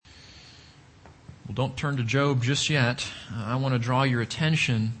Well, don't turn to Job just yet. I want to draw your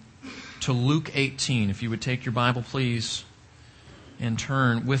attention to Luke 18. If you would take your Bible, please, and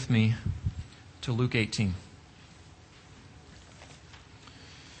turn with me to Luke 18.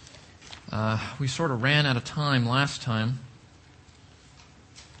 We sort of ran out of time last time.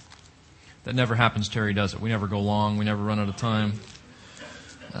 That never happens, Terry, does it? We never go long. We never run out of time.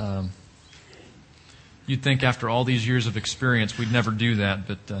 You'd think after all these years of experience we'd never do that,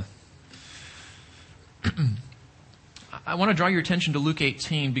 but I want to draw your attention to Luke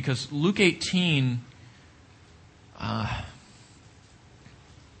 18 because Luke 18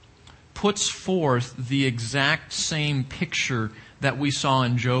 puts forth the exact same picture that we saw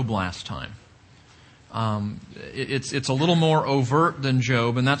in Job last time. It's a little more overt than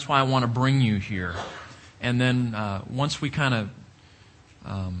Job, and that's why I want to bring you here. And then once we kind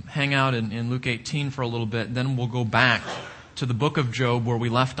of hang out in Luke 18 for a little bit, then we'll go back to the book of Job where we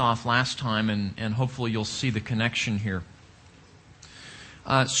left off last time, and hopefully you'll see the connection here.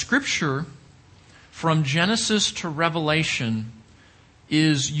 Scripture, from Genesis to Revelation,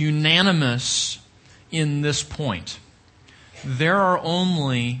 is unanimous in this point. There are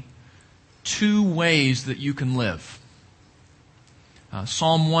only two ways that you can live.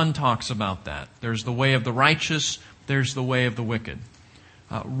 Psalm 1 talks about that. There's the way of the righteous, there's the way of the wicked.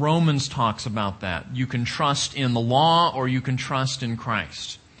 Romans talks about that. You can trust in the law or you can trust in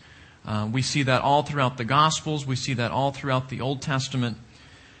Christ. We see that all throughout the Gospels. We see that all throughout the Old Testament.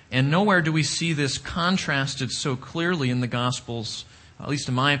 And nowhere do we see this contrasted so clearly in the Gospels, at least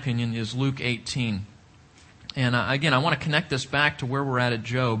in my opinion, is Luke 18. And again, I want to connect this back to where we're at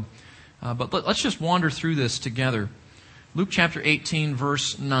Job. But let's just wander through this together. Luke chapter 18,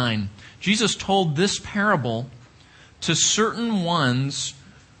 verse 9. Jesus told this parable to certain ones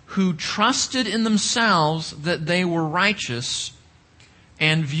who trusted in themselves that they were righteous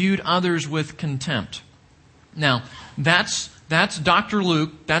and viewed others with contempt. Now, that's Dr.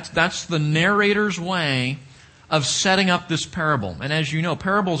 Luke. That's the narrator's way of setting up this parable. And as you know,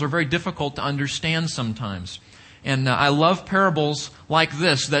 parables are very difficult to understand sometimes. And I love parables like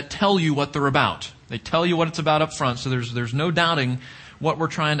this that tell you what they're about. They tell you what it's about up front, so there's no doubting what we're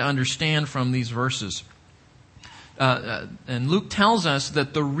trying to understand from these verses. And Luke tells us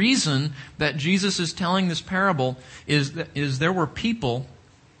that the reason that Jesus is telling this parable is there were people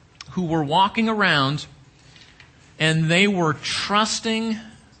who were walking around and they were trusting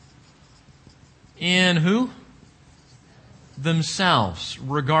in who? Themselves.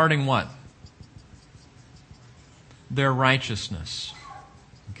 Regarding what? Their righteousness.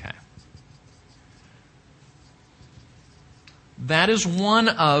 Okay. That is one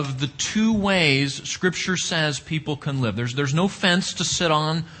of the two ways Scripture says people can live. There's no fence to sit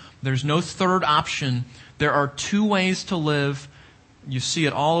on. There's no third option. There are two ways to live. You see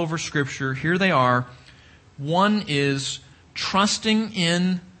it all over Scripture. Here they are. One is trusting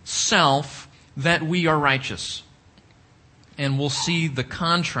in self that we are righteous. And we'll see the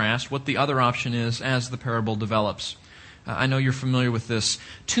contrast, what the other option is, as the parable develops. I know you're familiar with this.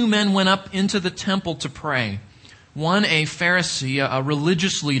 Two men went up into the temple to pray. One, a Pharisee, a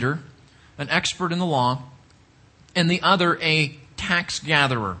religious leader, an expert in the law, and the other, a tax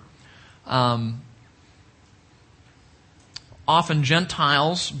gatherer. Often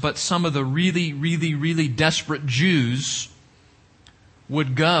Gentiles, but some of the really, really, really desperate Jews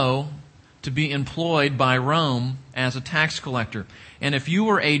would go to be employed by Rome as a tax collector. And if you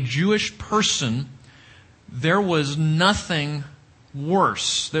were a Jewish person, there was nothing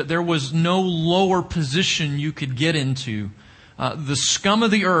worse. There was no lower position you could get into. The scum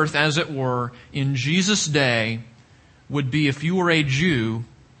of the earth, as it were, in Jesus' day would be if you were a Jew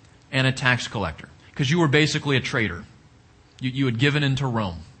and a tax collector. Because you were basically a traitor. You had given into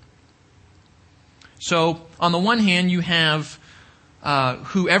Rome. So, on the one hand, you have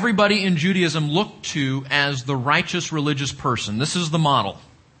who everybody in Judaism looked to as the righteous religious person. This is the model.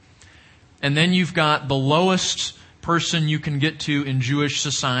 And then you've got the lowest person you can get to in Jewish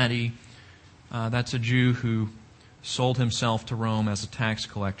society. That's a Jew who sold himself to Rome as a tax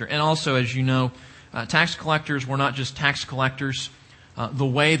collector. And also, as you know, tax collectors were not just tax collectors. The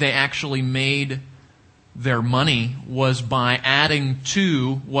way they actually made their money was by adding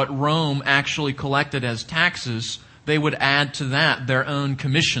to what Rome actually collected as taxes. They would add to that their own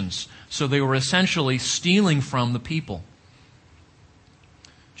commissions. So they were essentially stealing from the people.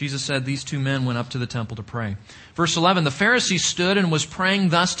 Jesus said these two men went up to the temple to pray. Verse 11, the Pharisee stood and was praying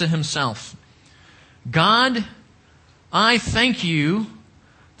thus to himself, God, I thank you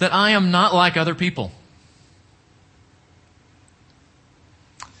that I am not like other people.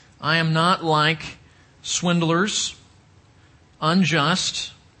 I am not like swindlers,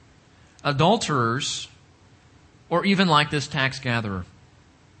 unjust, adulterers, or even like this tax gatherer.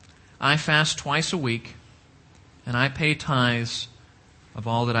 I fast twice a week, and I pay tithes of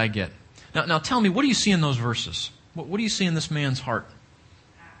all that I get. Now tell me, what do you see in those verses? What do you see in this man's heart?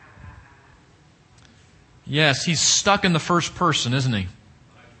 Yes, he's stuck in the first person, isn't he?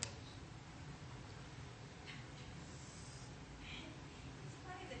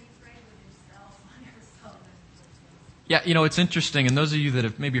 Yeah, it's interesting, and those of you that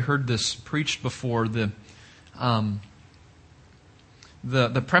have maybe heard this preached before, the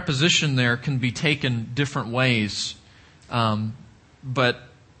preposition there can be taken different ways, but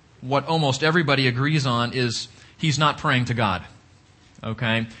what almost everybody agrees on is he's not praying to God.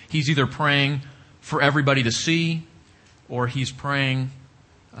 Okay? He's either praying for everybody to see, or he's praying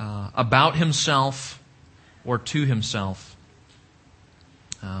about himself or to himself.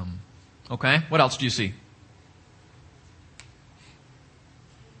 Okay? What else do you see?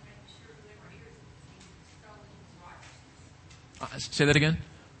 Say that again?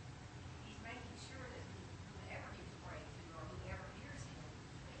 He's making sure that whoever he's praying to or whoever hears him,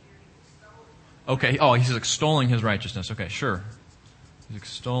 that hear him extolling. Okay. Oh, he's extolling his righteousness. Okay, sure. He's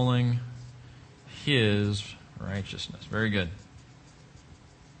extolling his righteousness. Very good.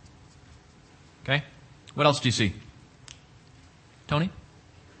 Okay. What else do you see? Tony?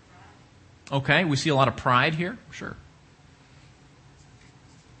 Okay, we see a lot of pride here. Sure.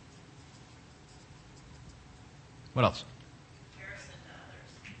 What else?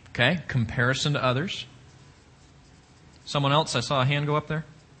 Okay, comparison to others. Someone else? I saw a hand go up there.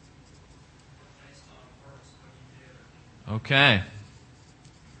 Okay.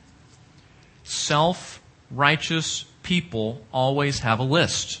 Self-righteous people always have a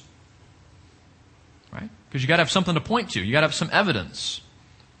list. Right? Because you got to have something to point to. You got to have some evidence.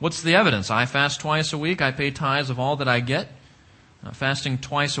 What's the evidence? I fast twice a week. I pay tithes of all that I get. Fasting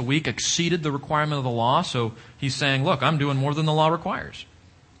twice a week exceeded the requirement of the law, so he's saying, look, I'm doing more than the law requires.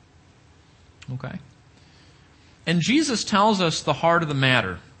 Okay? And Jesus tells us the heart of the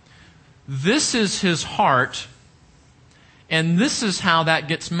matter. This is his heart, and this is how that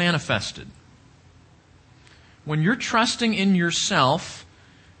gets manifested. When you're trusting in yourself,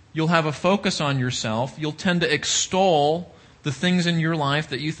 you'll have a focus on yourself. You'll tend to extol the things in your life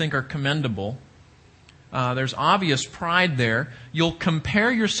that you think are commendable. There's obvious pride there. You'll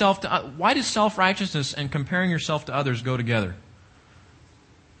compare yourself to... why does self-righteousness and comparing yourself to others go together?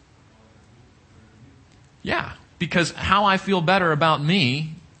 Yeah, because how I feel better about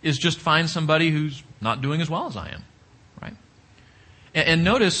me is just find somebody who's not doing as well as I am. Right? And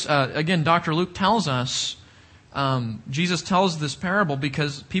notice, again, Dr. Luke tells us, Jesus tells this parable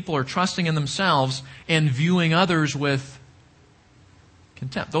because people are trusting in themselves and viewing others with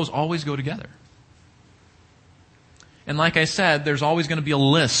contempt. Those always go together. And like I said, there's always going to be a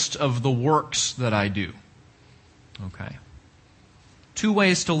list of the works that I do. Okay. 2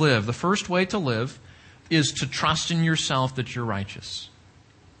 ways to live. The first way to live is to trust in yourself that you're righteous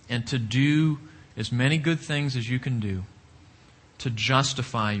and to do as many good things as you can do to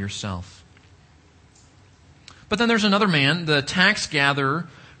justify yourself. But then there's another man, the tax gatherer,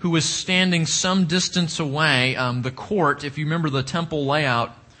 who was standing some distance away. The court, if you remember the temple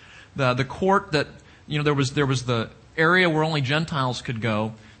layout, the court that, there was the area where only Gentiles could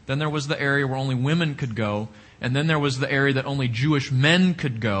go. Then there was the area where only women could go. And then there was the area that only Jewish men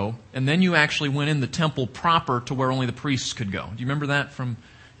could go. And then you actually went in the temple proper to where only the priests could go. Do you remember that from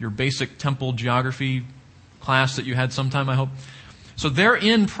your basic temple geography class that you had sometime, I hope? So they're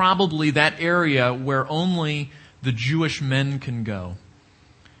in probably that area where only the Jewish men can go.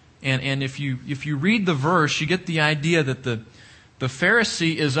 And if you read the verse, you get the idea that the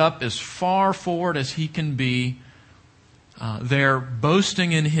Pharisee is up as far forward as he can be. They're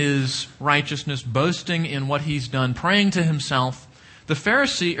boasting in his righteousness, boasting in what he's done, praying to himself. The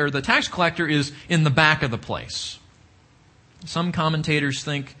Pharisee, or the tax collector, is in the back of the place. Some commentators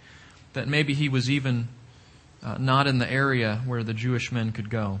think that maybe he was even not in the area where the Jewish men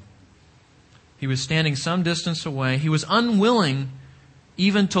could go. He was standing some distance away. He was unwilling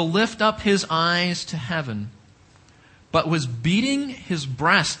even to lift up his eyes to heaven, but was beating his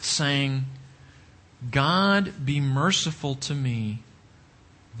breast, saying, God, be merciful to me,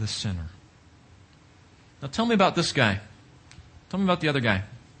 the sinner. Now tell me about this guy. Tell me about the other guy.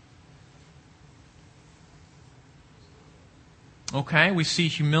 Okay, we see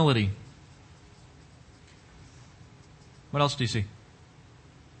humility. What else do you see?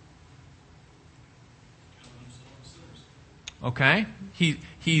 Okay,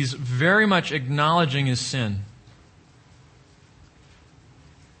 he's very much acknowledging his sin.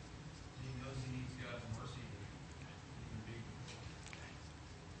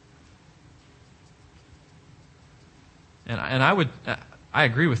 And I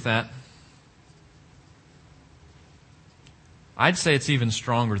agree with that. I'd say it's even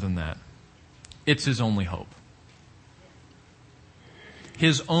stronger than that. It's his only hope.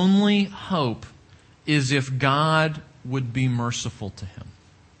 His only hope is if God would be merciful to him.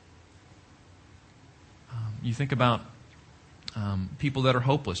 You think about people that are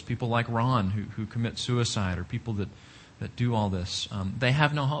hopeless, people like Ron who commit suicide, or people that do all this. They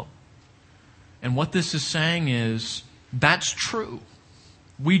have no hope. And what this is saying is, that's true.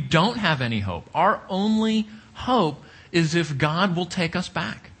 We don't have any hope. Our only hope is if God will take us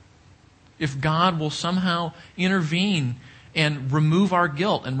back. If God will somehow intervene and remove our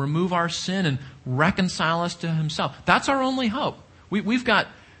guilt and remove our sin and reconcile us to himself. That's our only hope. We've got,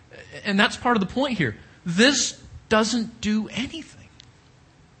 and that's part of the point here. This doesn't do anything.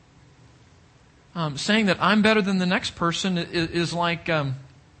 Saying that I'm better than the next person is like,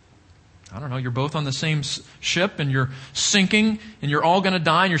 I don't know, you're both on the same ship and you're sinking and you're all going to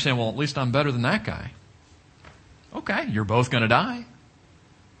die, and you're saying, well, at least I'm better than that guy. Okay, you're both going to die.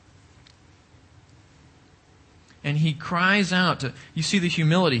 And he cries out. You see the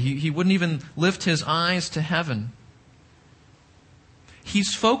humility. He wouldn't even lift his eyes to heaven.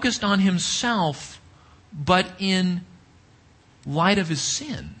 He's focused on himself, but in light of his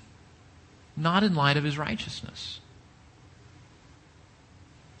sin, not in light of his righteousness.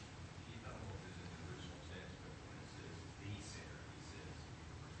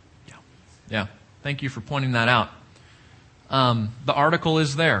 Yeah. Thank you for pointing that out. The article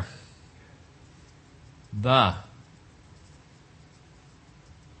is there. The.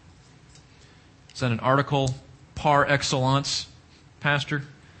 Is that an article par excellence, Pastor?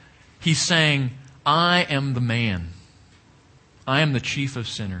 He's saying, I am the man. I am the chief of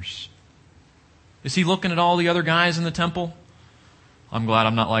sinners. Is he looking at all the other guys in the temple? I'm glad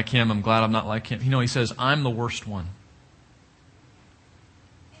I'm not like him. I'm glad I'm not like him. You know, he says, I'm the worst one.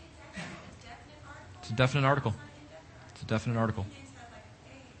 It's a definite article. It's a definite article.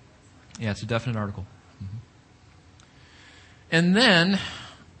 Yeah, it's a definite article. Mm-hmm. And then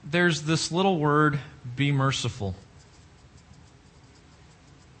there's this little word, be merciful,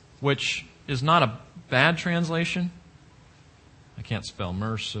 which is not a bad translation. I can't spell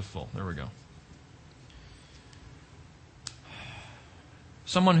merciful. There we go.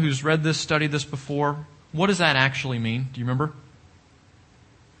 Someone who's read this, studied this before, what does that actually mean? Do you remember?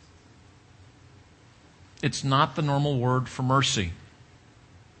 It's not the normal word for mercy.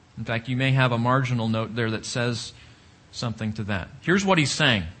 In fact, you may have a marginal note there that says something to that. Here's what he's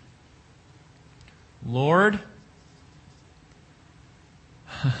saying. Lord,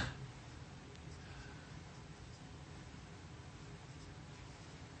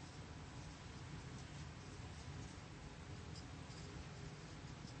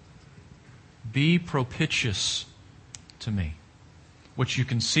 be propitious to me. Which you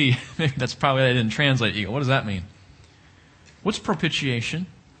can see, maybe that's probably I didn't translate. You go, what does that mean? What's propitiation?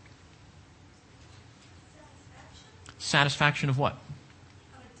 Satisfaction of what?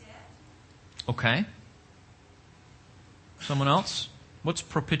 Okay. Someone else? What's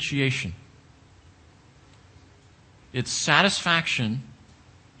propitiation? It's satisfaction.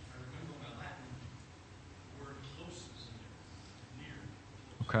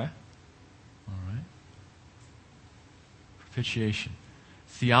 Okay. All right. Propitiation.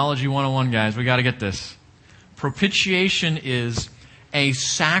 Theology 101, guys. We got to get this. Propitiation is a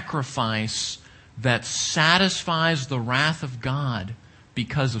sacrifice that satisfies the wrath of God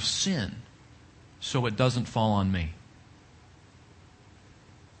because of sin, so it doesn't fall on me.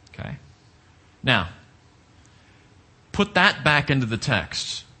 Okay? Now, put that back into the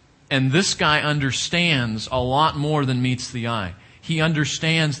text, and this guy understands a lot more than meets the eye. He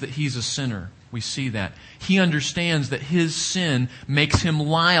understands that he's a sinner. We see that. He understands that his sin makes him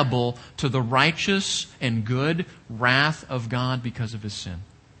liable to the righteous and good wrath of God because of his sin.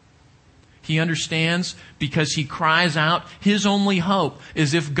 He understands because he cries out, his only hope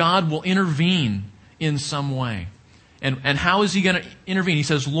is if God will intervene in some way. And how is he going to intervene? He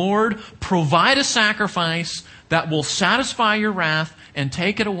says, Lord, provide a sacrifice that will satisfy your wrath and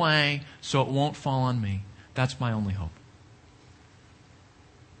take it away so it won't fall on me. That's my only hope.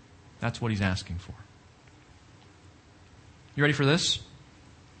 That's what he's asking for. You ready for this?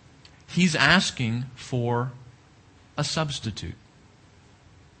 He's asking for a substitute.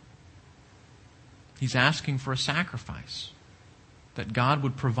 He's asking for a sacrifice. That God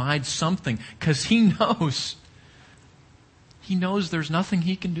would provide something, because he knows there's nothing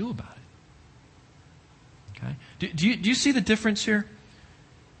he can do about it. Okay? Do you see the difference here?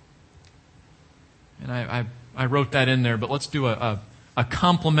 And I wrote that in there, but let's do a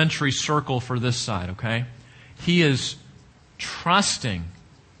complementary circle for this side, okay? He is trusting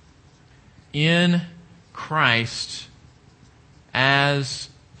in Christ as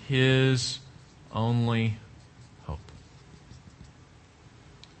his only hope.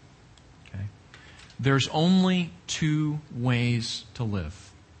 Okay? There's only two ways to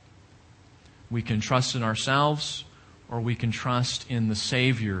live. We can trust in ourselves, or we can trust in the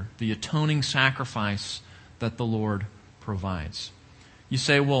Savior, the atoning sacrifice that the Lord provides. You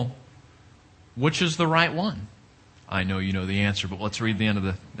say, well, which is the right one? I know you know the answer, but let's read the end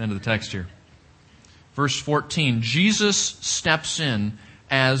of the text here. Verse 14, Jesus steps in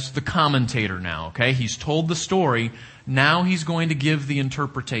as the commentator now, okay? He's told the story. Now he's going to give the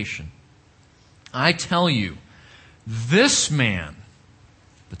interpretation. I tell you, this man,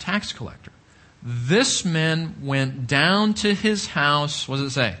 the tax collector, this man went down to his house, what does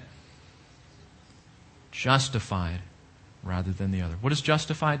it say? Justified rather than the other. What does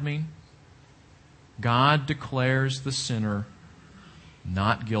justified mean? God declares the sinner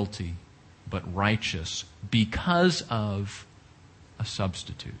not guilty, but righteous because of a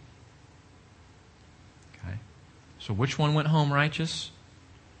substitute. Okay? So which one went home righteous?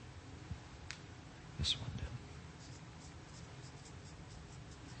 This one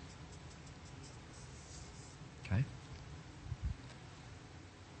did. Okay?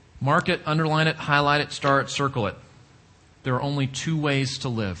 Mark it, underline it, highlight it, star it, circle it. There are only two ways to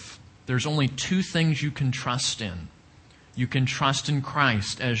live. There's only two things you can trust in. You can trust in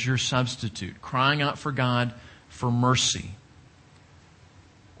Christ as your substitute, crying out for God for mercy.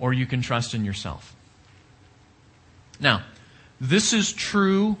 Or you can trust in yourself. Now, this is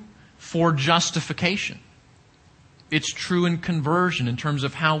true for justification. It's true in conversion in terms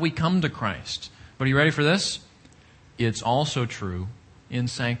of how we come to Christ. But are you ready for this? It's also true in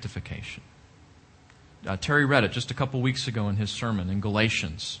sanctification. Terry read it just a couple weeks ago in his sermon in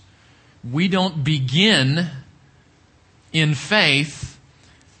Galatians. We don't begin in faith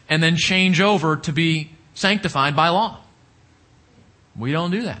and then change over to be sanctified by law. We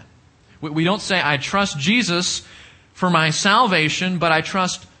don't do that. We don't say, I trust Jesus for my salvation, but I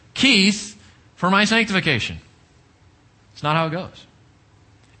trust Keith for my sanctification. It's not how it goes.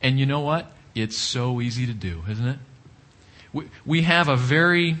 And you know what? It's so easy to do, isn't it? We have a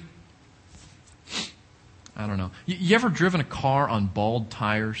very, I don't know. You ever driven a car on bald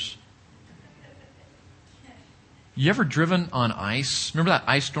tires? You ever driven on ice? Remember that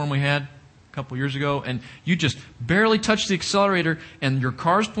ice storm we had a couple years ago? And you just barely touched the accelerator and your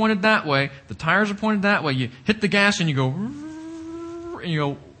car's pointed that way, the tires are pointed that way. You hit the gas and you go,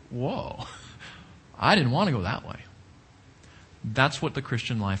 whoa, I didn't want to go that way. That's what the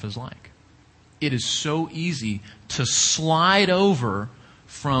Christian life is like. It is so easy to slide over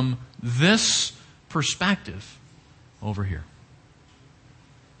from this perspective over here.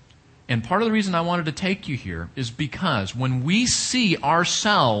 And part of the reason I wanted to take you here is because when we see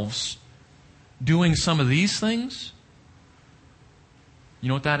ourselves doing some of these things, you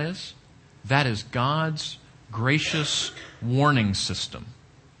know what that is? That is God's gracious warning system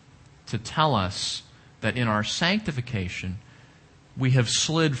to tell us that in our sanctification, we have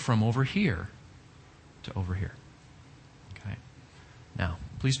slid from over here to over here. Okay? Now,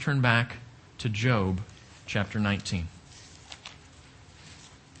 please turn back to Job chapter 19.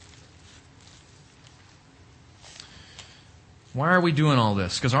 Why are we doing all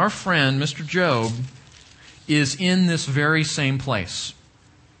this? Because our friend, Mr. Job, is in this very same place.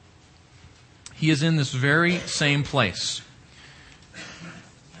 He is in this very same place.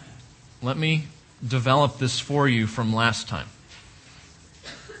 Let me develop this for you from last time.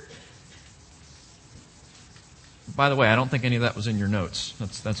 By the way, I don't think any of that was in your notes.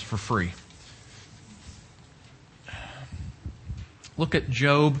 That's for free. Look at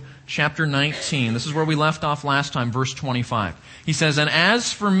Job chapter 19. This is where we left off last time, verse 25. He says, "And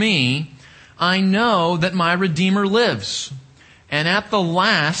as for me, I know that my Redeemer lives, and at the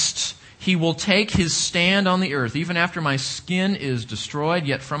last he will take his stand on the earth. Even after my skin is destroyed,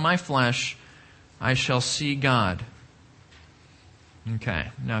 yet from my flesh I shall see God." Okay,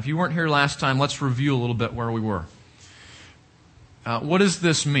 now if you weren't here last time, let's review a little bit where we were. What does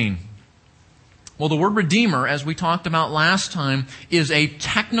this mean? Well, the word Redeemer, as we talked about last time, is a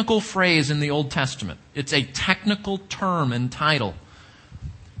technical phrase in the Old Testament. It's a technical term and title.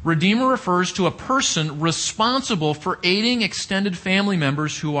 Redeemer refers to a person responsible for aiding extended family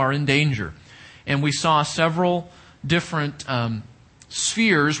members who are in danger. And we saw several different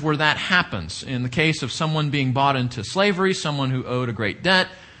spheres where that happens. In the case of someone being bought into slavery, someone who owed a great debt,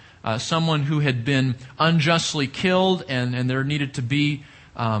 someone who had been unjustly killed and there needed to be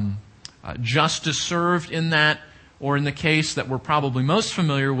justice served in that, or in the case that we're probably most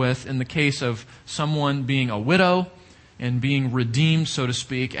familiar with, in the case of someone being a widow and being redeemed, so to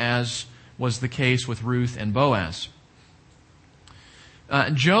speak, as was the case with Ruth and Boaz.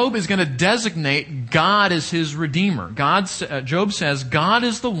 Job is going to designate God as his Redeemer. Job says God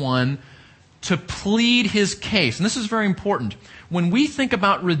is the one to plead his case. And this is very important. When we think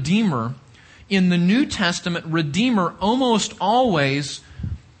about Redeemer, in the New Testament, Redeemer almost always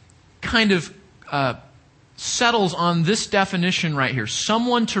kind of settles on this definition right here.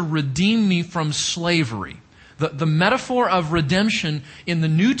 Someone to redeem me from slavery. The metaphor of redemption in the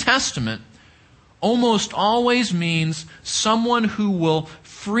New Testament almost always means someone who will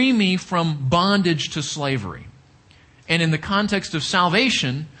free me from bondage to slavery. And in the context of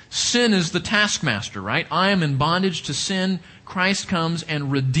salvation, sin is the taskmaster, right? I am in bondage to sin. Christ comes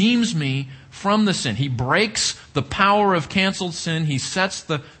and redeems me from the sin. He breaks the power of canceled sin. He sets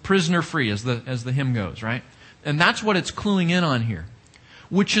the prisoner free, as the hymn goes, right? And that's what it's cluing in on here.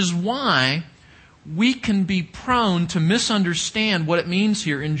 Which is why we can be prone to misunderstand what it means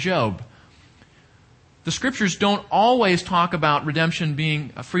here in Job. The Scriptures don't always talk about redemption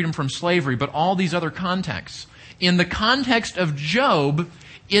being a freedom from slavery, but all these other contexts. In the context of Job,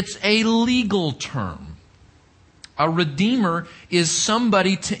 it's a legal term. A redeemer is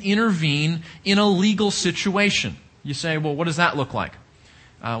somebody to intervene in a legal situation. You say, well, what does that look like?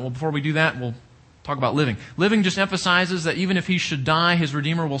 Well, before we do that, we'll talk about living. Living just emphasizes that even if he should die, his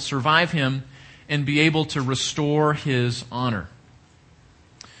Redeemer will survive him and be able to restore his honor.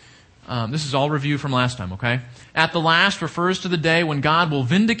 This is all review from last time, okay? At the last refers to the day when God will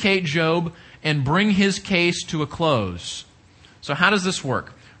vindicate Job and bring his case to a close. So how does this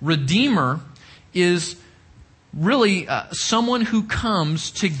work? Redeemer is really someone who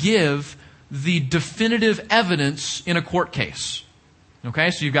comes to give the definitive evidence in a court case.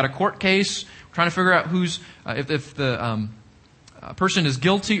 Okay, so you've got a court case, trying to figure out if the person is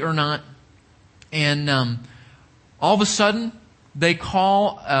guilty or not, and all of a sudden they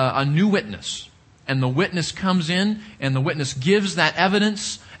call a new witness, and the witness comes in, and the witness gives that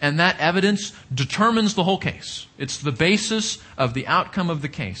evidence, and that evidence determines the whole case. It's the basis of the outcome of the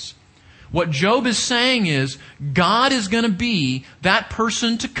case. What Job is saying is, God is going to be that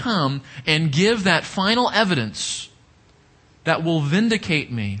person to come and give that final evidence that will vindicate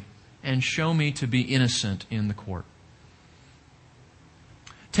me and show me to be innocent in the court.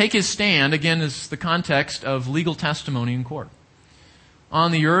 Take his stand, again, is the context of legal testimony in court.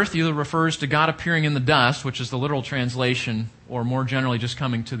 On the earth either refers to God appearing in the dust, which is the literal translation, or more generally just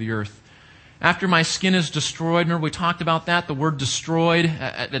coming to the earth. After my skin is destroyed, remember we talked about that? The word destroyed,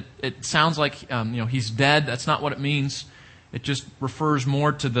 it sounds like he's dead. That's not what it means. It just refers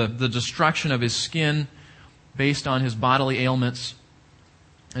more to the destruction of his skin based on his bodily ailments.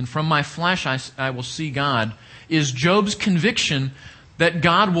 And from my flesh I will see God, is Job's conviction that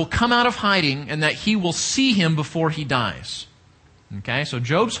God will come out of hiding and that he will see him before he dies. Okay, so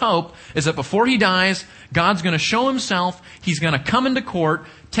Job's hope is that before he dies, God's going to show himself, he's going to come into court,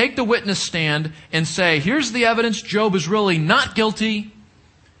 take the witness stand, and say, here's the evidence, Job is really not guilty,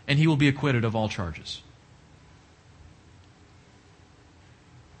 and he will be acquitted of all charges.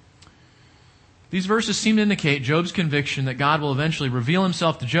 These verses seem to indicate Job's conviction that God will eventually reveal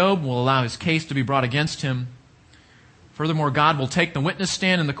himself to Job, will allow his case to be brought against him. Furthermore, God will take the witness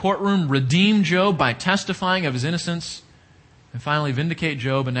stand in the courtroom, redeem Job by testifying of his innocence, and finally vindicate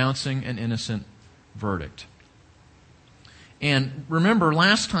Job, announcing an innocent verdict. And remember,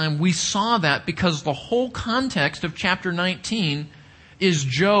 last time we saw that because the whole context of chapter 19 is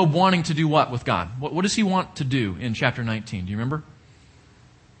Job wanting to do what with God? What does he want to do in chapter 19? Do you remember?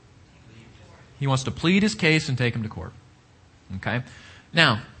 He wants to plead his case and take him to court. Okay?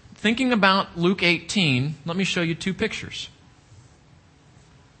 Now, thinking about Luke 18, let me show you two pictures.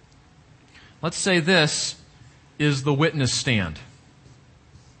 Let's say this is the witness stand.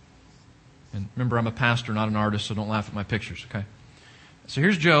 And remember, I'm a pastor, not an artist, so don't laugh at my pictures, okay? So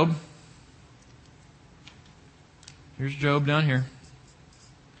here's Job. Here's Job down here.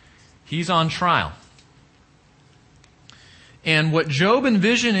 He's on trial. And what Job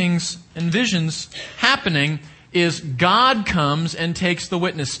envisions happening is God comes and takes the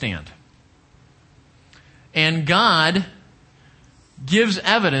witness stand. And God gives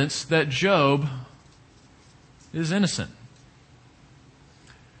evidence that Job is innocent.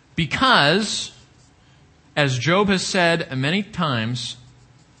 Because, as Job has said many times,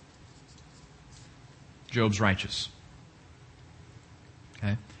 Job's righteous.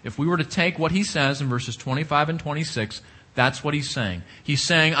 Okay? If we were to take what he says in verses 25 and 26, that's what he's saying. He's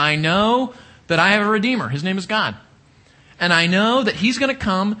saying, I know that I have a Redeemer. His name is God. And I know that he's going to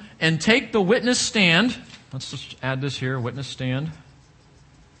come and take the witness stand. Let's just add this here, witness stand.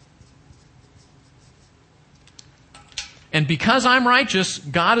 And because I'm righteous,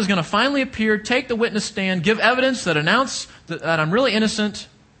 God is going to finally appear, take the witness stand, give evidence that announce that I'm really innocent,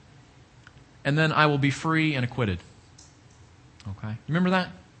 and then I will be free and acquitted. Okay? You remember that?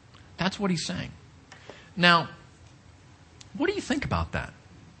 That's what he's saying. Now, what do you think about that?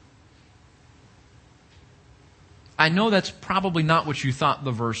 I know that's probably not what you thought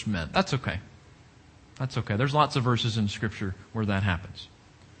the verse meant. That's okay. That's okay. There's lots of verses in Scripture where that happens.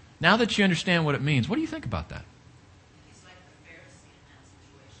 Now that you understand what it means, what do you think about that? He's like the Pharisee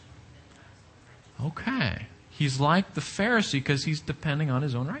in that situation. Okay. He's like the Pharisee because he's depending on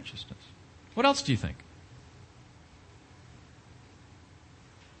his own righteousness. What else do you think?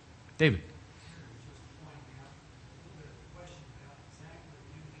 David.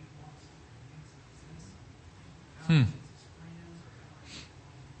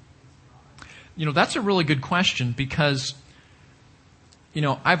 You know, that's a really good question because, you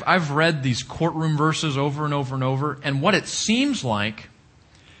know, I've read these courtroom verses over and over and over, and what it seems like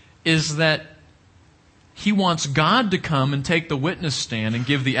is that he wants God to come and take the witness stand and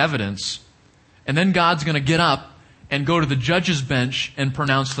give the evidence, and then God's going to get up and go to the judge's bench and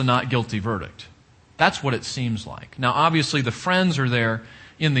pronounce the not guilty verdict. That's what it seems like. Now, obviously, the friends are there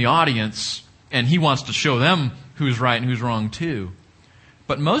in the audience, and he wants to show them who's right and who's wrong too.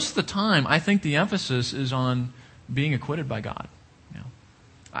 But most of the time, I think the emphasis is on being acquitted by God. You know,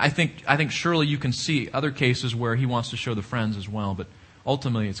 I think surely you can see other cases where he wants to show the friends as well, but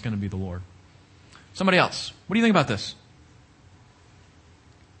ultimately it's going to be the Lord. Somebody else, what do you think about this?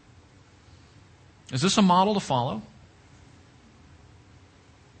 Is this a model to follow?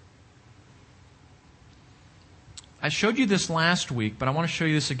 I showed you this last week, but I want to show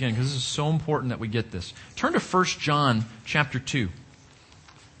you this again because this is so important that we get this. Turn to 1 John chapter 2.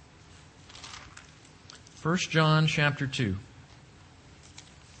 1 John chapter 2.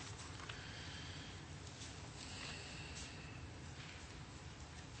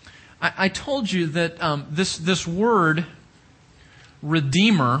 I told you that this word,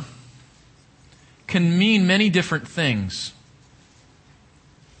 Redeemer, can mean many different things.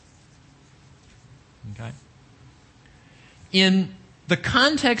 Okay? In the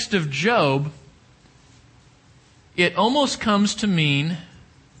context of Job, it almost comes to mean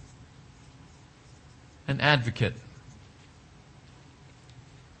an advocate.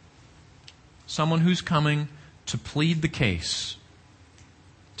 Someone who's coming to plead the case.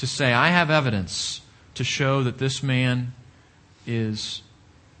 To say, I have evidence to show that this man is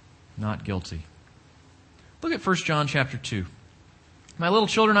not guilty. Look at 1 John chapter 2. My little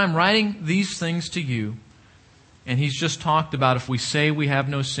children, I'm writing these things to you. And he's just talked about if we say we have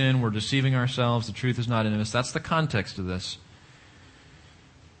no sin, we're deceiving ourselves, the truth is not in us. That's the context of this.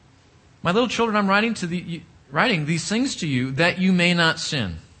 My little children, I'm writing these things to you that you may not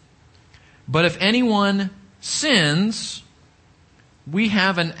sin. But if anyone sins, we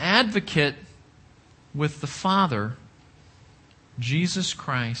have an advocate with the Father, Jesus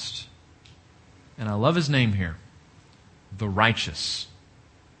Christ, and I love his name here, the righteous.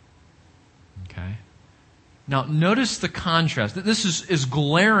 Okay? Now, notice the contrast. This is as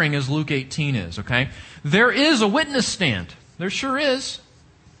glaring as Luke 18 is, okay? There is a witness stand. There sure is.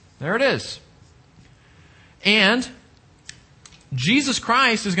 There it is. And Jesus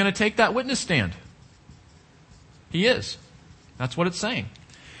Christ is going to take that witness stand. He is. That's what it's saying.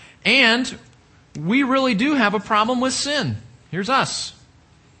 And we really do have a problem with sin. Here's us.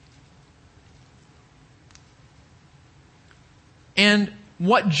 And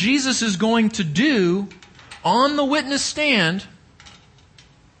what Jesus is going to do on the witness stand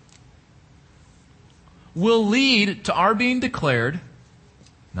will lead to our being declared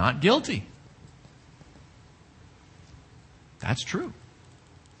not guilty. That's true.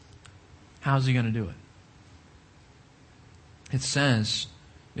 How's he going to do it? It says,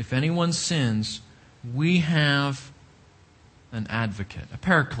 if anyone sins, we have an advocate, a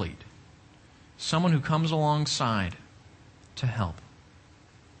paraclete, someone who comes alongside to help.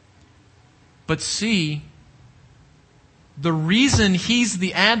 But see, the reason he's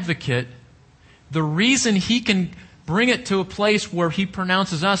the advocate, the reason he can bring it to a place where he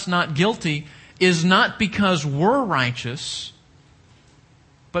pronounces us not guilty is not because we're righteous,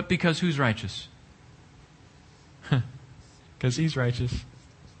 but because who's righteous? Because he's righteous.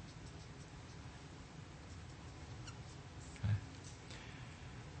 Okay.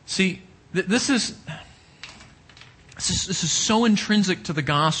 See, this is so intrinsic to the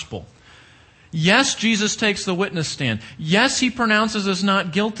gospel. Yes, Jesus takes the witness stand. Yes, he pronounces us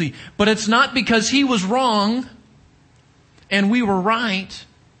not guilty. But it's not because he was wrong and we were right.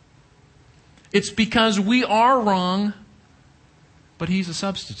 It's because we are wrong, but he's a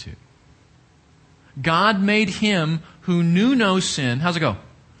substitute. God made Him who knew no sin, how's it go?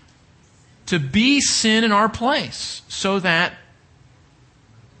 To be sin in our place, so that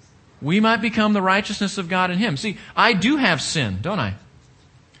we might become the righteousness of God in Him. See, I do have sin, don't I?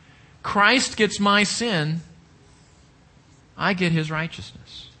 Christ gets my sin, I get His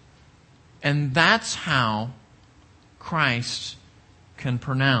righteousness. And that's how Christ can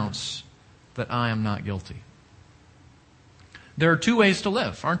pronounce that I am not guilty. There are two ways to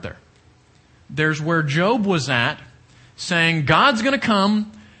live, aren't there? There's where Job was at, saying, God's going to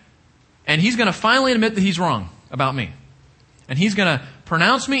come, and He's going to finally admit that He's wrong about me. And He's going to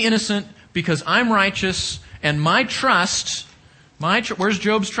pronounce me innocent because I'm righteous, and my trust, where's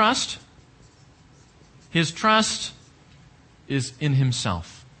Job's trust? His trust is in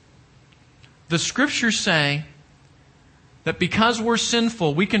himself. The Scriptures say that because we're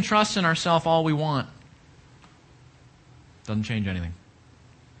sinful, we can trust in ourselves all we want. Doesn't change anything.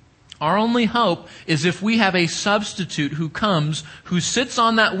 Our only hope is if we have a substitute who comes, who sits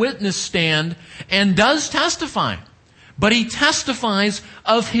on that witness stand and does testify. But He testifies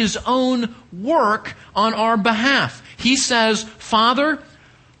of His own work on our behalf. He says, Father,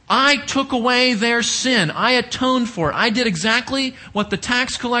 I took away their sin. I atoned for it. I did exactly what the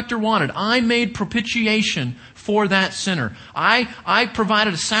tax collector wanted. I made propitiation for that sinner. I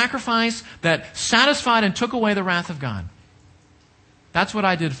provided a sacrifice that satisfied and took away the wrath of God. That's what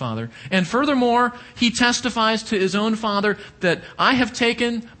I did, Father. And furthermore, He testifies to His own Father that I have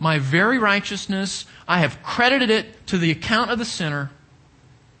taken my very righteousness, I have credited it to the account of the sinner,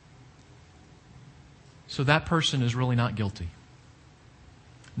 so that person is really not guilty.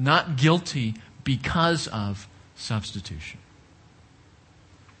 Not guilty because of substitution.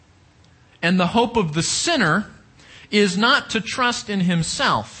 And the hope of the sinner is not to trust in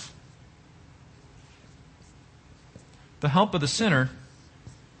himself. The hope of the sinner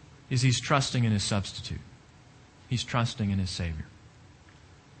is he's trusting in his substitute. He's trusting in his Savior.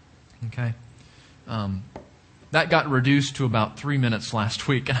 Okay? That got reduced to about 3 minutes last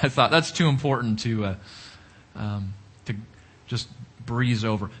week, and I thought that's too important to just breeze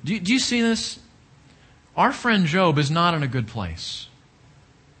over. Do you see this? Our friend Job is not in a good place.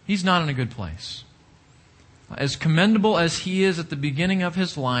 He's not in a good place. As commendable as he is at the beginning of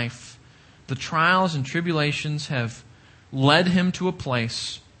his life, the trials and tribulations have led him to a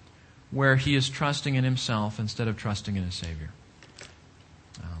place where he is trusting in himself instead of trusting in his Savior.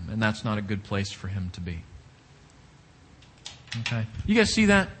 And that's not a good place for him to be. Okay? You guys see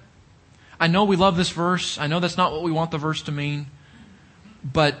that? I know we love this verse. I know that's not what we want the verse to mean.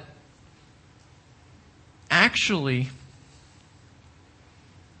 But actually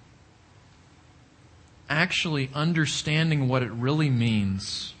understanding what it really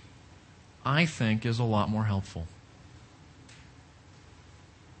means, I think, is a lot more helpful.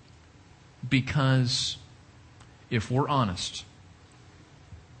 Because if we're honest,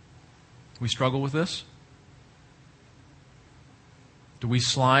 we struggle with this? Do we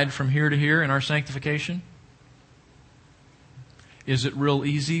slide from here to here in our sanctification? Is it real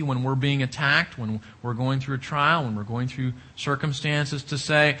easy when we're being attacked, when we're going through a trial, when we're going through circumstances to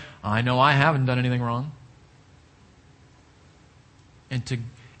say, I know I haven't done anything wrong?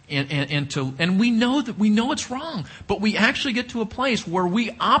 And we know that we know it's wrong, but we actually get to a place where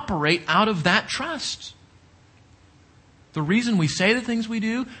we operate out of that trust. The reason we say the things we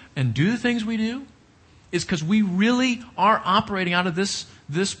do and do the things we do is because we really are operating out of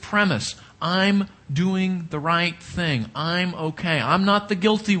this premise. I'm doing the right thing. I'm okay. I'm not the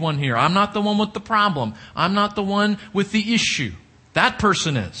guilty one here. I'm not the one with the problem. I'm not the one with the issue. That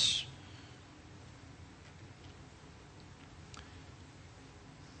person is.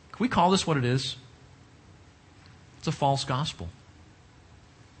 Can we call this what it is? It's a false gospel.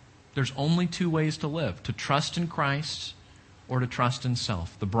 There's only two ways to live: to trust in Christ or to trust in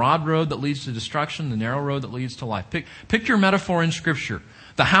self. The broad road that leads to destruction, the narrow road that leads to life. Pick your metaphor in Scripture.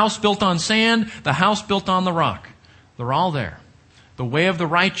 The house built on sand, the house built on the rock. They're all there. The way of the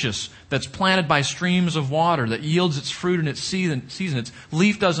righteous that's planted by streams of water, that yields its fruit in its season. Its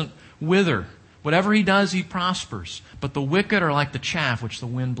leaf doesn't wither. Whatever he does, he prospers. But the wicked are like the chaff which the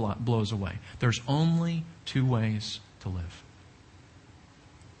wind blows away. There's only two ways to live.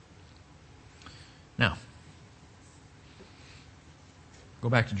 Now, go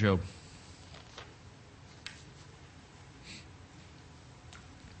back to Job.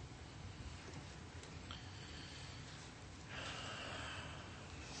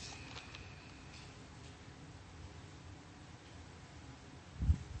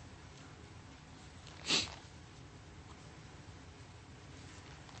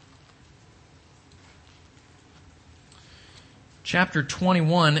 Chapter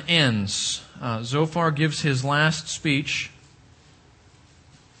 21 ends Zophar gives his last speech.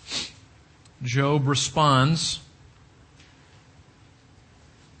 Job responds.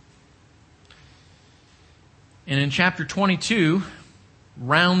 And in chapter 22,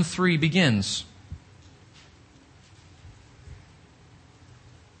 round 3 begins.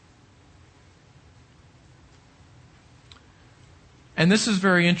 And this is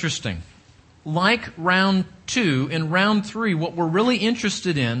very interesting. Like round 2, in round 3, what we're really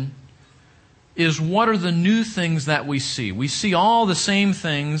interested in is what are the new things that we see. We see all the same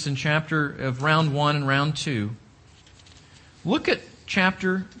things in round 1 and round 2. Look at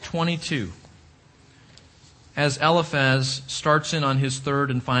chapter 22 as Eliphaz starts in on his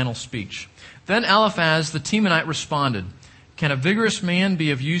third and final speech. Then Eliphaz the Temanite responded, "Can a vigorous man be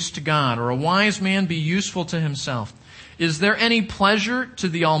of use to God, or a wise man be useful to himself? Is there any pleasure to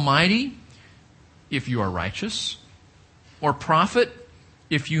the Almighty if you are righteous? Or profit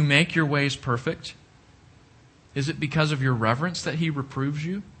if you make your ways perfect? Is it because of your reverence that He reproves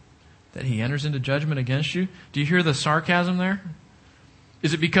you, that He enters into judgment against you?" Do you hear the sarcasm there?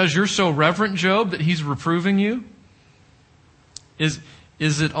 Is it because you're so reverent, Job, that He's reproving you? Is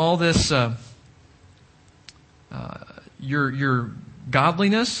it all this your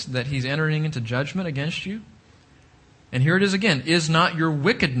godliness that He's entering into judgment against you? And here it is again. Is not your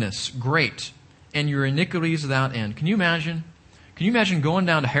wickedness great and your iniquities without end? Can you imagine? Can you imagine going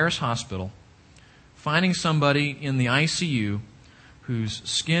down to Harris Hospital, finding somebody in the ICU whose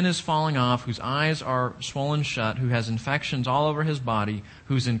skin is falling off, whose eyes are swollen shut, who has infections all over his body,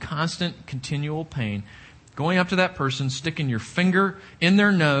 who's in constant, continual pain, going up to that person, sticking your finger in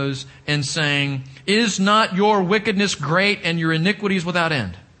their nose and saying, "Is not your wickedness great and your iniquities without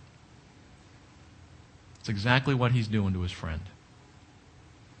end?" It's exactly what he's doing to his friend.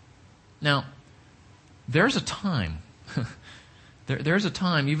 Now, there's a time, there's a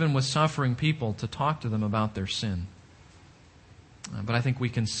time even with suffering people to talk to them about their sin. But I think we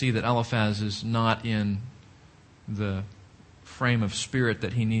can see that Eliphaz is not in the frame of spirit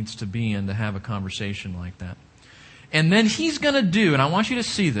that he needs to be in to have a conversation like that. And then he's going to do, and I want you to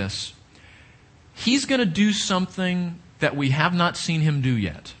see this, he's going to do something that we have not seen him do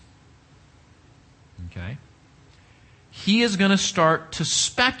yet. Okay? He is going to start to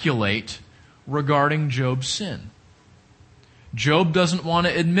speculate regarding Job's sin. Job doesn't want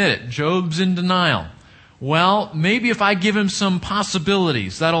to admit it. Job's in denial. Well, maybe if I give him some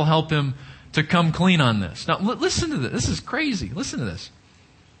possibilities, that'll help him to come clean on this. Now, listen to this. This is crazy. Listen to this.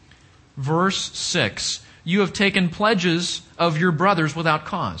 Verse 6. You have taken pledges of your brothers without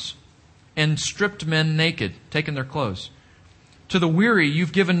cause, and stripped men naked, taken their clothes. To the weary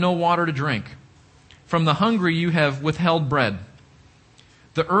you've given no water to drink. From the hungry you have withheld bread.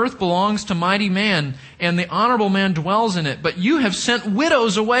 The earth belongs to mighty man, and the honorable man dwells in it. But you have sent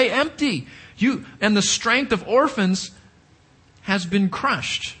widows away empty. And the strength of orphans has been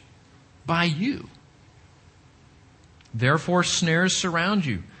crushed by you. Therefore snares surround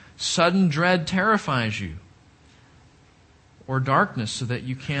you. Sudden dread terrifies you. Or darkness so that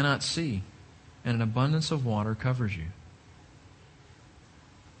you cannot see. And an abundance of water covers you.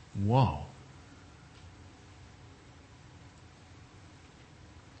 Whoa.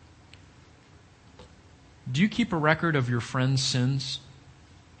 Do you keep a record of your friend's sins?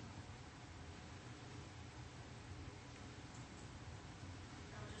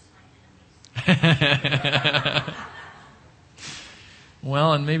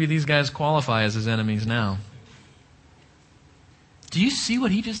 Well, and maybe these guys qualify as his enemies now. Do you see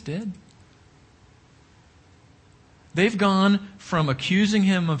what he just did? They've gone from accusing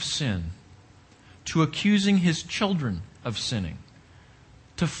him of sin to accusing his children of sinning,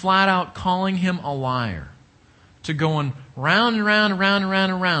 to flat out calling him a liar, to going round and round and round and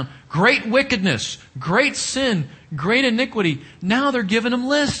round and round. Great wickedness, great sin, great iniquity. Now they're giving him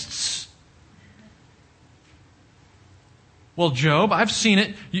lists. Well, Job, I've seen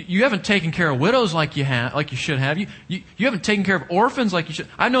it. You haven't taken care of widows like you should have. You haven't taken care of orphans like you should.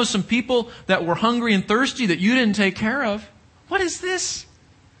 I know some people that were hungry and thirsty that you didn't take care of. What is this?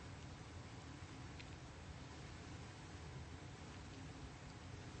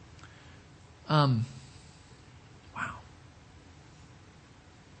 Wow.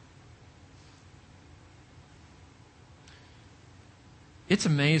 It's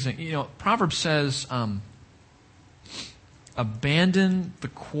amazing. You know, Proverbs says, abandon the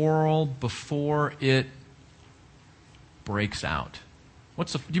quarrel before it breaks out.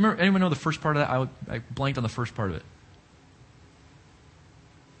 Do you remember? Anyone know the first part of that? I blanked on the first part of it.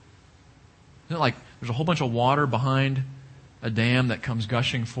 Isn't it like there's a whole bunch of water behind a dam that comes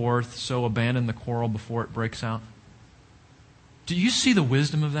gushing forth, so abandon the quarrel before it breaks out? Do you see the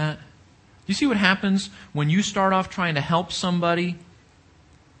wisdom of that? You see what happens when you start off trying to help somebody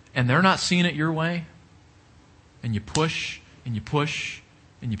and they're not seeing it your way? And you push, and you push,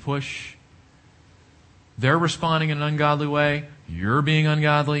 and you push. They're responding in an ungodly way. You're being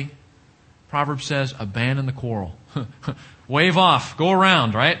ungodly. Proverbs says, abandon the quarrel. Wave off. Go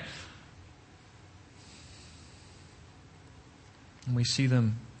around, right? And we see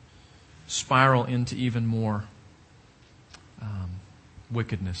them spiral into even more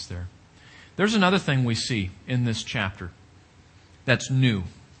wickedness there. There's another thing we see in this chapter that's new.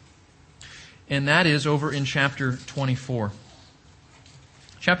 And that is over in chapter 24.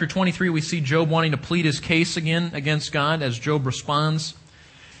 Chapter 23, we see Job wanting to plead his case again against God as Job responds.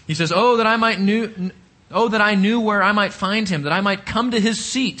 He says, Oh, that I knew where I might find him, that I might come to his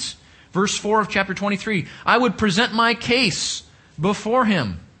seat. Verse 4 of chapter 23, I would present my case before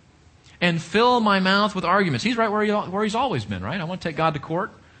him and fill my mouth with arguments. He's right where he's always been, right? I want to take God to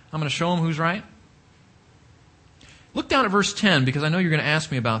court. I'm going to show him who's right. Look down at verse 10, because I know you're going to ask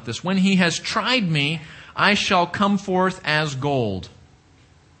me about this. When he has tried me, I shall come forth as gold.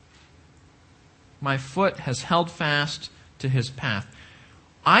 My foot has held fast to his path.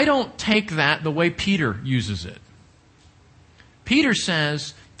 I don't take that the way Peter uses it. Peter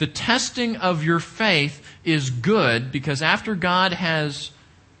says the testing of your faith is good because after God has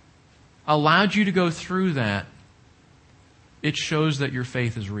allowed you to go through that, it shows that your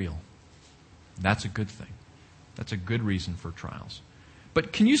faith is real. That's a good thing. That's a good reason for trials.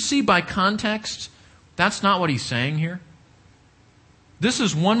 But can you see by context, that's not what he's saying here? This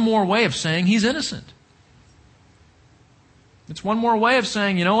is one more way of saying he's innocent. It's one more way of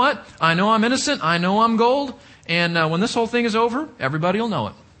saying, you know what? I know I'm innocent. I know I'm gold. And when this whole thing is over, everybody will know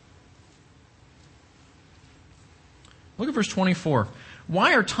it. Look at verse 24.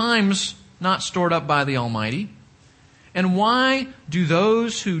 Why are times not stored up by the Almighty? And why do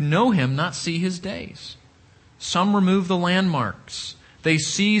those who know Him not see His days? Some remove the landmarks. They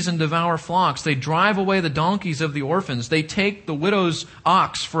seize and devour flocks. They drive away the donkeys of the orphans. They take the widow's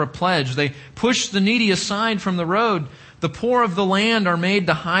ox for a pledge. They push the needy aside from the road. The poor of the land are made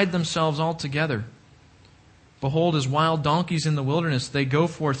to hide themselves altogether. Behold, as wild donkeys in the wilderness, they go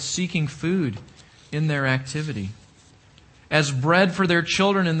forth seeking food in their activity. As bread for their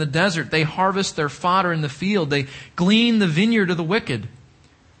children in the desert, they harvest their fodder in the field. They glean the vineyard of the wicked.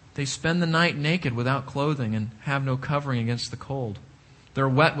 They spend the night naked without clothing and have no covering against the cold. They're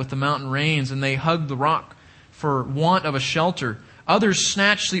wet with the mountain rains, and they hug the rock for want of a shelter. Others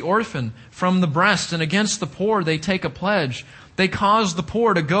snatch the orphan from the breast, and against the poor they take a pledge. They cause the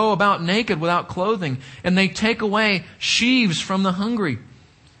poor to go about naked without clothing, and they take away sheaves from the hungry.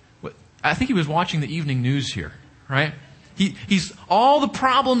 I think he was watching the evening news here, right? He's all the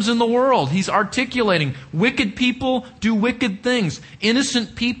problems in the world. He's articulating wicked people do wicked things.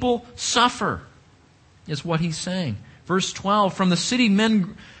 Innocent people suffer, is what he's saying. Verse 12, from the city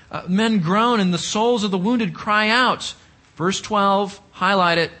men groan and the souls of the wounded cry out. Verse 12,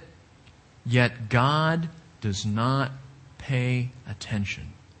 highlight it. Yet God does not pay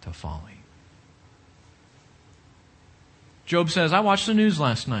attention to folly. Job says, I watched the news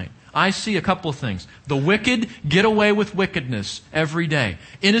last night. I see a couple of things. The wicked get away with wickedness every day.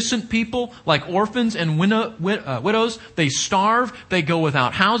 Innocent people, like orphans and widows, they starve, they go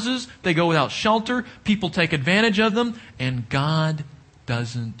without houses, they go without shelter, people take advantage of them, and God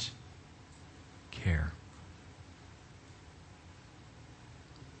doesn't care.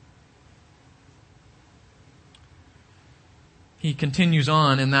 He continues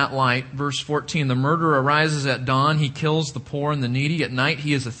on in that light. Verse 14, the murderer arises at dawn. He kills the poor and the needy. At night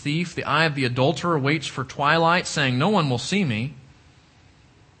he is a thief. The eye of the adulterer waits for twilight, saying, no one will see me.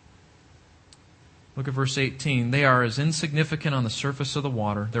 Look at verse 18. They are as insignificant on the surface of the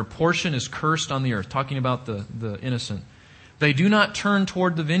water. Their portion is cursed on the earth. Talking about the innocent. They do not turn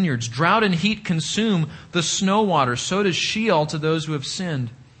toward the vineyards. Drought and heat consume the snow water. So does Sheol to those who have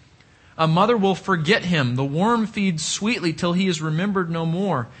sinned. A mother will forget him. The worm feeds sweetly till he is remembered no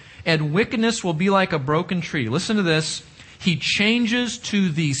more. And wickedness will be like a broken tree. Listen to this. He changes to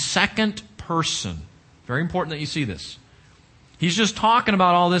the second person. Very important that you see this. He's just talking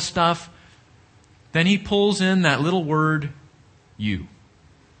about all this stuff. Then he pulls in that little word, you.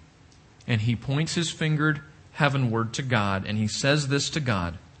 And he points his finger heavenward to God. And he says this to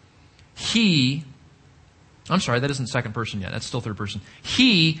God. That isn't second person yet. That's still third person.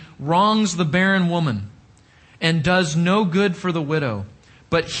 He wrongs the barren woman and does no good for the widow.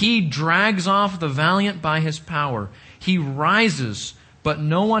 But he drags off the valiant by his power. He rises, but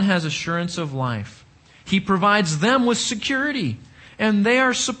no one has assurance of life. He provides them with security, and they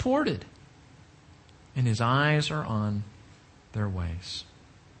are supported. And his eyes are on their ways.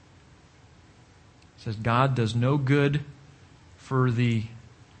 says, God does no good for the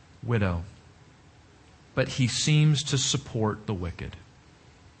widow, but He seems to support the wicked.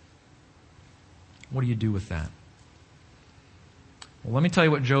 What do you do with that? Well, let me tell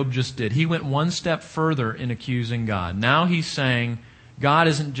you what Job just did. He went one step further in accusing God. Now he's saying God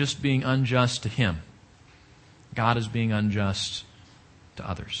isn't just being unjust to him. God is being unjust to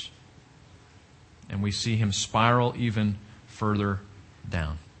others. And we see him spiral even further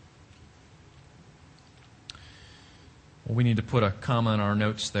down. Well, we need to put a comma in our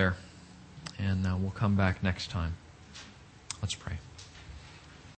notes there, and we'll come back next time. Let's pray.